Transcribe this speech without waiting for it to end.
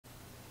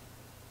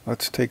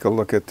Let's take a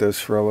look at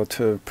this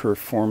relative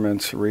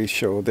performance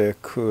ratio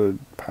that could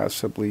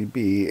possibly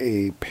be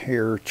a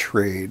pair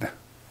trade.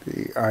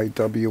 The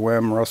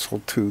IWM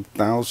Russell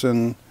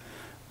 2000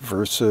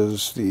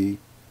 versus the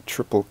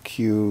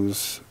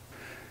QQQs.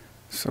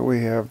 So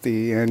we have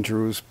the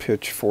Andrews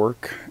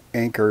pitchfork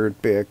anchored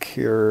back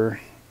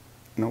here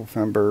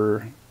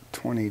November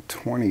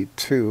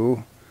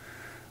 2022,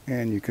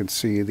 and you can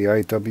see the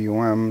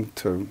IWM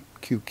to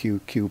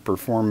QQQ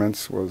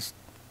performance was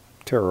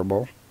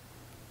terrible.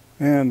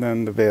 And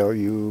then the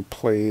value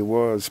play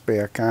was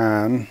back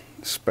on,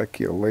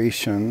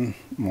 speculation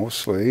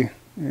mostly,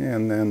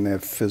 and then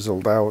that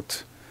fizzled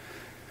out.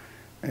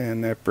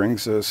 And that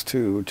brings us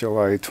to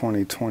July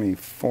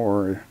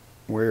 2024,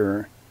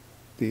 where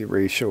the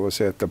ratio is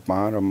at the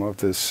bottom of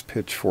this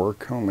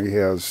pitchfork. Only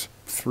has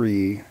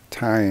 3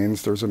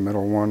 tines. There's a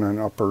middle one, an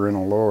upper and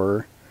a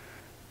lower.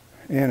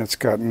 And it's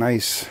got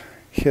nice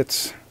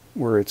hits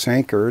where it's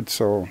anchored,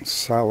 so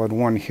solid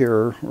one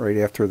here right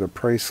after the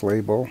price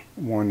label,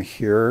 one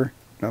here,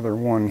 another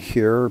one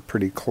here,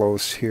 pretty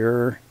close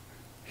here,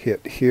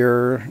 hit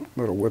here,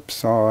 little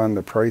whipsaw on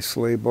the price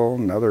label,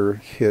 another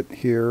hit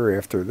here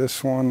after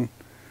this one,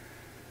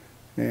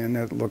 and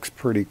that looks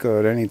pretty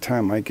good.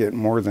 Anytime I get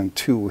more than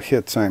 2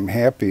 hits, I'm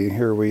happy.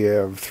 Here we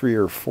have 3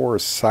 or 4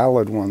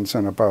 solid ones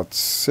and about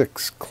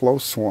 6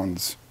 close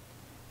ones,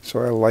 so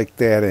I like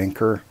that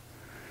anchor.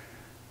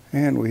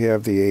 And we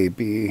have the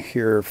AB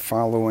here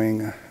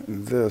following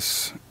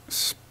this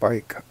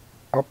spike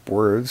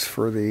upwards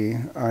for the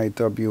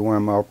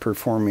IWM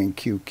outperforming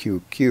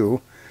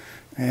QQQ.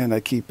 And I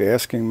keep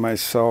asking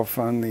myself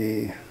on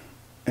the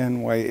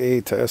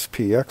NYA to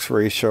SPX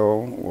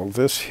ratio, will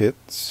this hit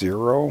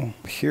 0?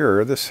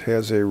 Here, this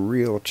has a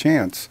real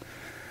chance.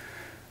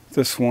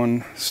 This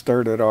one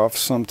started off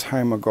some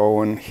time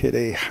ago and hit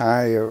a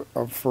high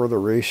for the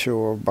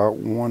ratio of about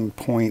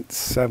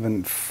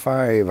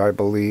 1.75, I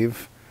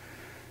believe.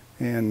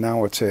 And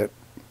now it's at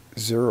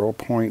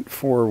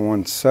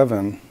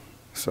 0.417.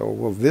 So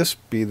will this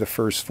be the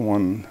first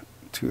one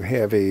to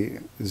have a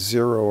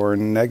 0 or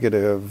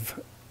negative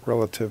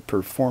relative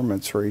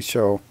performance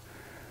ratio?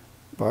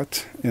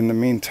 But in the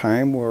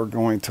meantime, we're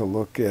going to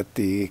look at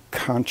the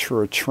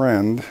contra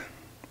trend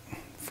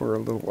for a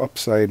little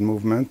upside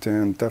movement,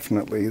 and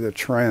definitely the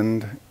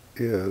trend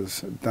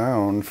is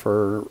down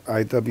for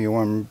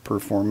IWM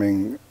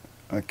performing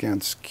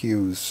against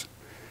Qs.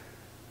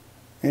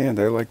 And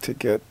I like to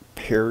get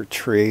pair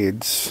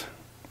trades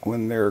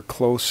when they're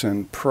close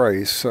in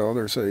price, so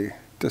there's a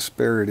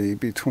disparity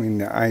between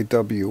the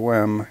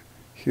IWM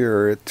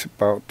here at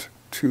about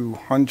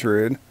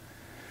 200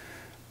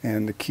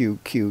 and the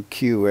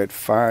QQQ at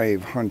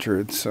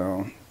 500,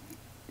 so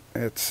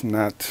it's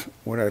not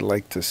what I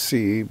like to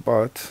see.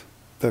 But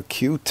the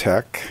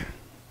QTEC,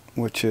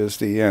 which is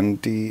the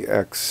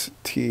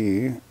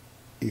NDXT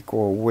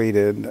equal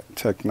weighted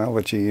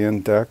technology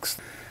index,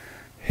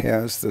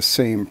 has the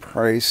same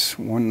price,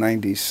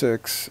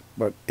 196,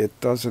 but it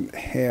doesn't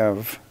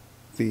have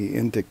the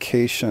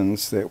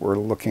indications that we're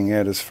looking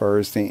at as far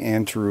as the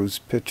Andrews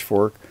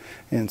pitchfork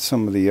and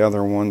some of the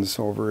other ones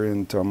over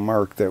into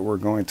Mark that we're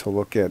going to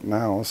look at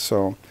now.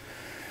 So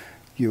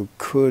you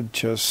could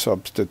just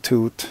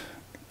substitute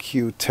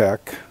QTEC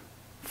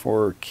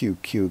for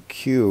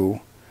QQQ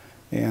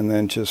and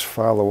then just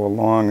follow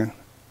along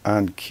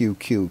on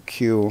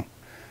QQQ.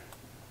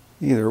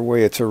 Either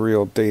way, it's a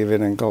real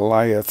David and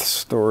Goliath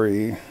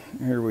story.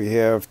 Here we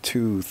have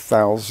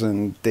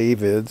 2,000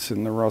 Davids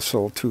in the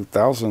Russell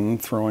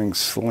 2000 throwing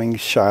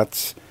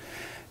slingshots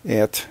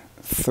at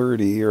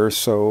 30 or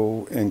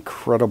so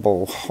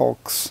incredible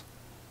Hulks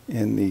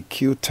in the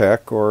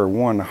QTEC, or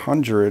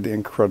 100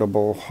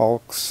 incredible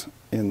Hulks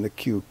in the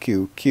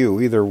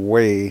QQQ. Either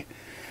way,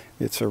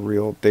 it's a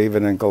real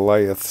David and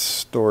Goliath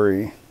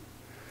story.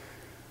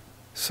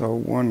 So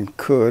one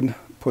could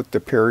put the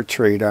pair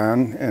trade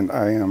on, and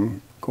I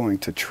am going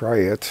to try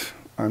it.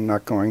 I'm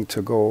not going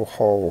to go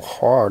whole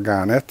hog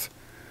on it,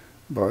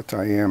 but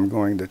I am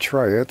going to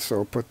try it.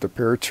 So put the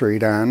pair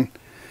trade on,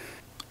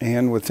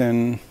 and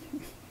within,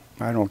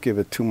 I don't give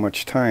it too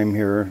much time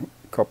here,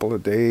 a couple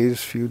of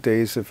days, few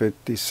days, if it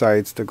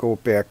decides to go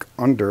back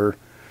under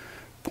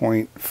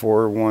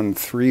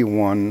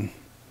 0.4131,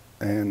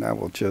 and I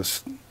will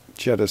just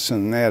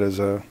jettison that as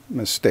a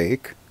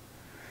mistake.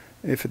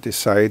 If it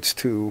decides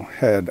to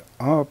head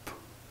up,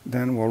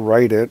 then we'll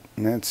write it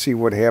and then see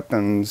what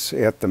happens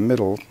at the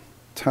middle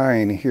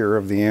tine here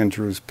of the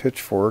Andrews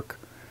pitchfork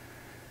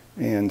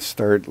and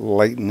start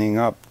lightening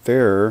up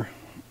there,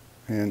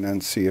 and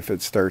then see if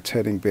it starts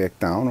heading back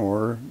down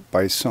or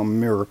by some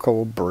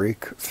miracle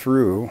break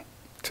through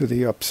to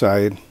the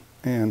upside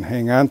and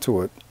hang on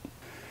to it.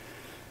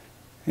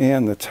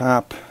 And the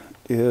top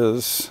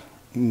is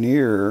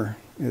near.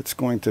 It's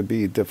going to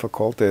be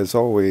difficult as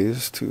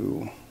always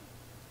to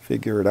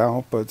figure it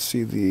out, but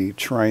see, the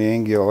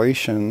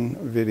triangulation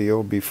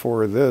video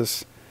before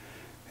this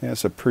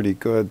has a pretty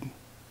good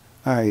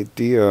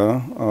idea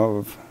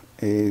of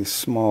a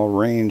small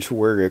range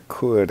where it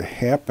could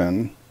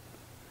happen.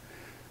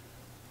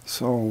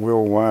 So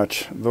we'll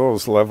watch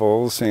those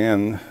levels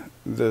and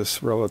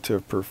this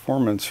relative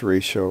performance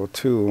ratio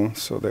too,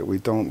 so that we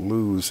don't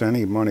lose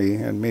any money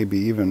and maybe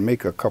even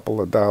make a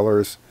couple of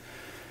dollars.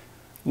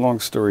 Long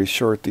story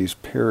short, these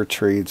pair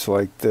trades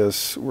like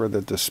this, where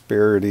the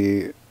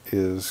disparity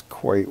is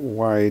quite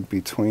wide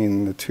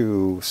between the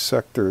two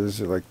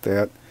sectors like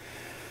that,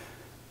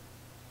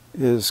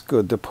 is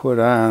good to put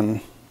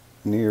on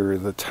near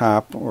the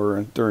top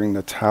or during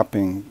the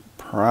topping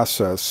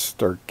process.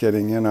 Start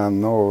getting in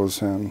on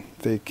those, and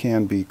they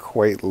can be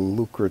quite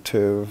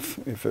lucrative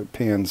if it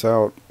pans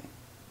out.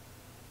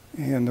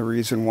 And the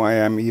reason why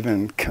I'm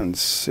even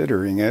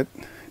considering it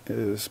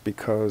is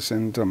because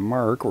in the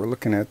mark we're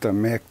looking at the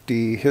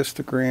MACD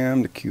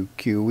histogram, the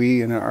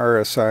QQE, and the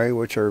RSI,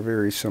 which are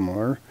very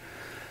similar.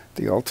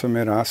 The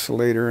ultimate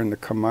oscillator and the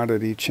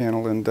commodity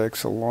channel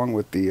index, along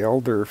with the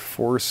elder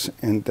force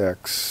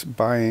index,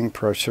 buying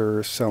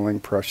pressure, selling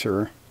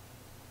pressure.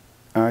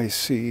 I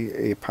see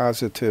a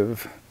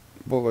positive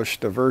bullish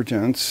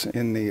divergence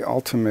in the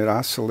ultimate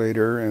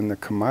oscillator and the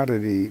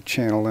commodity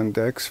channel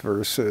index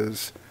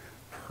versus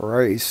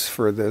price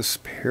for this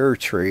pair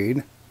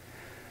trade.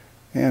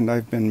 And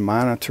I've been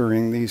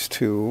monitoring these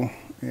two,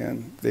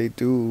 and they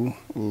do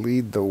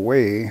lead the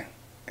way,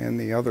 and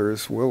the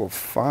others will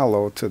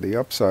follow to the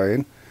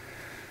upside.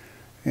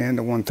 And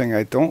the one thing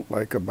I don't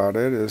like about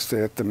it is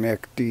that the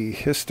MACD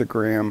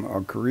histogram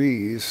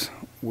agrees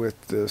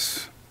with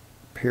this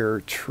pair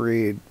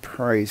trade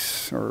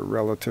price or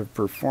relative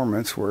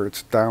performance, where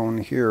it's down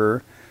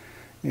here,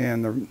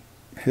 and the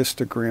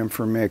histogram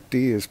for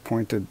MACD is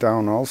pointed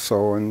down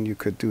also, and you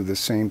could do the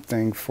same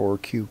thing for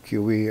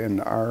QQE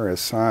and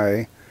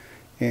RSI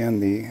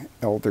and the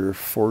elder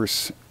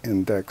force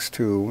index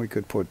too. We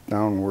could put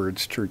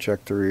downwards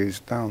trajectories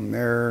down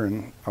there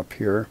and up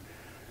here.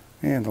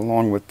 And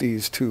along with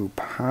these two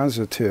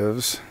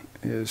positives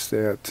is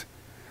that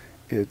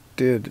it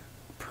did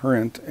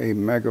print a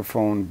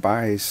megaphone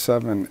buy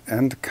 7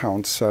 and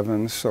count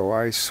 7, so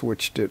I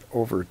switched it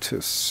over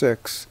to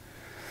 6,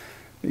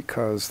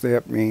 because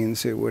that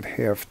means it would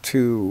have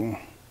to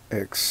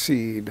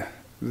exceed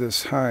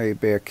this high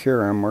back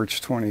here on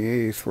March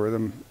 28th, where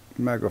the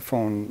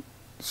megaphone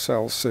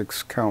sell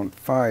 6 count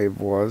 5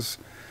 was.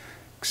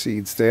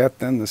 Exceeds that,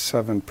 then the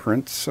 7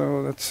 prints,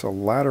 so that's a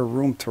lot of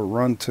room to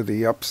run to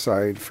the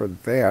upside for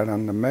that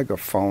on the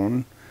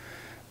megaphone.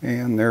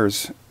 And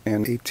there's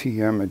an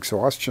ATM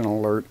exhaustion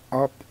alert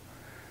up,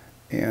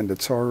 and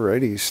it's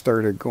already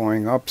started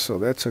going up, so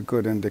that's a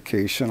good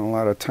indication. A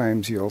lot of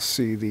times you'll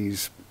see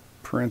these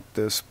print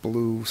this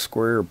blue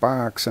square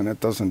box and it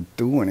doesn't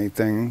do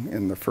anything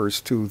in the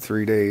first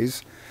 2-3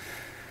 days,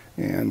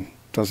 and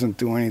doesn't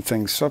do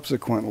anything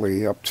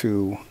subsequently up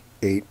to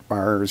 8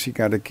 bars. You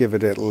got to give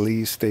it at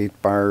least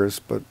 8 bars,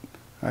 but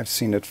I've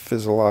seen it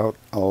fizzle out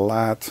a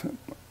lot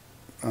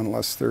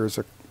unless there's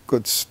a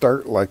good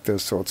start like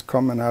this. So it's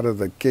coming out of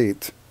the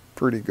gate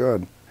pretty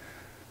good.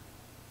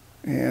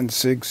 And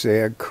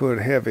zigzag could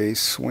have a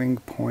swing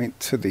point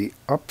to the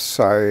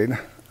upside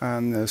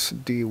on this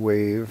D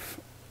wave,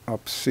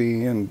 up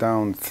C and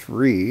down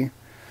 3.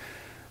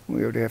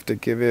 We would have to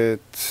give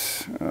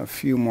it a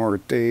few more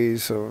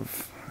days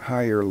of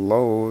higher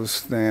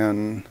lows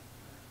than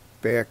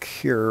back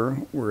here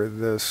where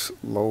this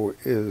low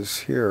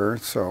is here.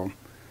 So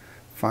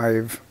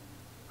 5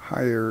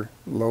 higher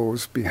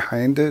lows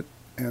behind it,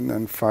 and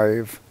then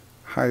 5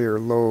 higher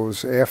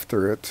lows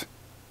after it,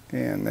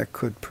 and that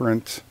could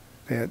print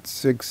that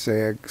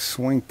zigzag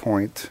swing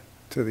point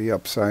to the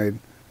upside.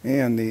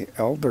 And the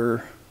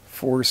elder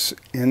force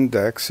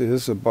index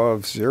is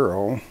above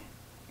 0,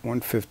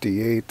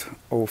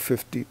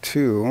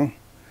 158.052,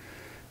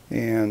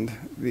 and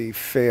the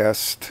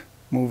fast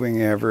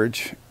moving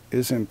average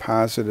is in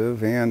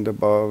positive and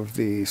above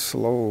the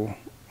slow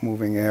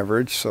moving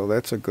average, so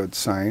that's a good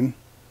sign.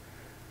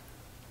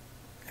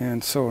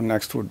 And so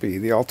next would be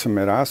the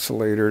ultimate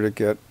oscillator to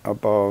get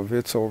above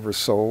its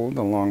oversold,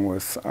 along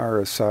with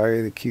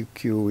RSI, the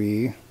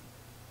QQE.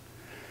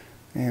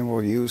 And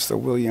we'll use the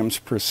Williams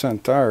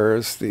percent R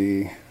as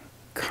the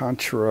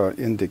contra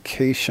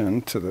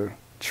indication to the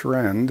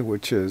trend,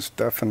 which is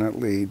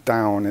definitely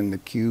down in the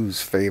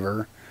Q's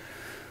favor.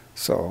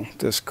 So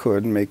this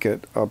could make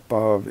it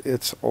above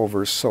its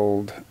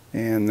oversold.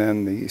 And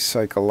then the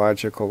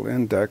psychological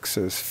index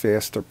is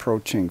fast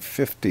approaching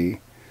 50.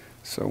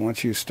 So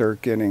once you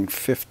start getting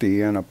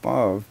 50 and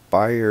above,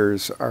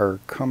 buyers are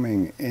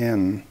coming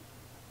in.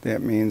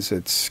 That means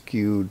it's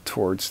skewed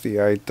towards the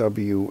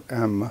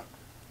IWM.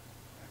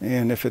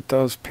 And if it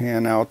does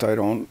pan out, I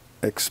don't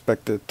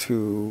expect it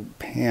to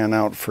pan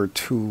out for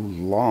too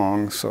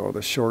long. So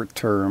the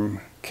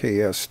short-term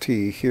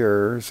KST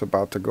here is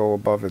about to go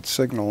above its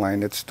signal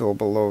line. It's still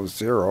below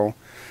 0,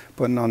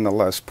 but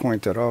nonetheless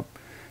pointed up.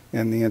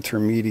 And the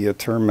intermediate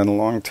term and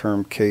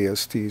long-term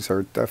KSTs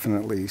are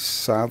definitely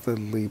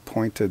solidly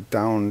pointed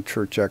down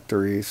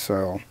trajectories.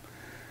 So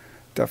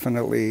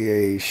definitely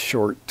a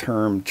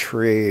short-term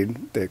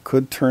trade that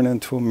could turn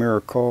into a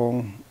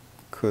miracle,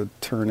 could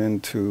turn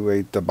into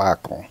a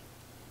debacle.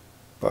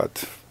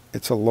 But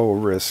it's a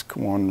low-risk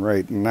one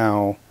right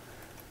now.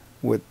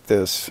 with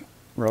this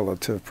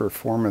relative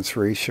performance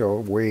ratio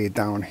way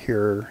down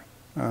here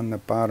on the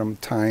bottom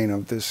tine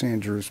of this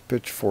Andrews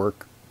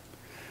pitchfork.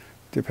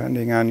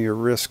 Depending on your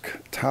risk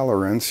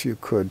tolerance, you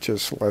could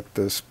just let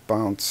this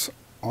bounce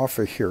off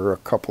of here a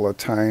couple of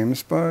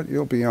times, but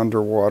you'll be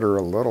underwater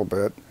a little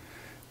bit.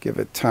 Give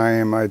it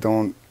time. I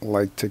don't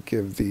like to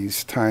give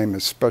these time,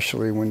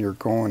 especially when you're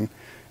going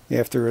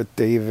after a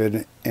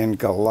David and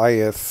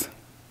Goliath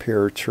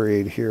pair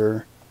trade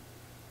here.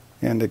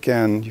 And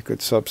again, you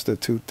could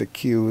substitute the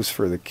Q's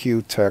for the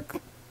QTEC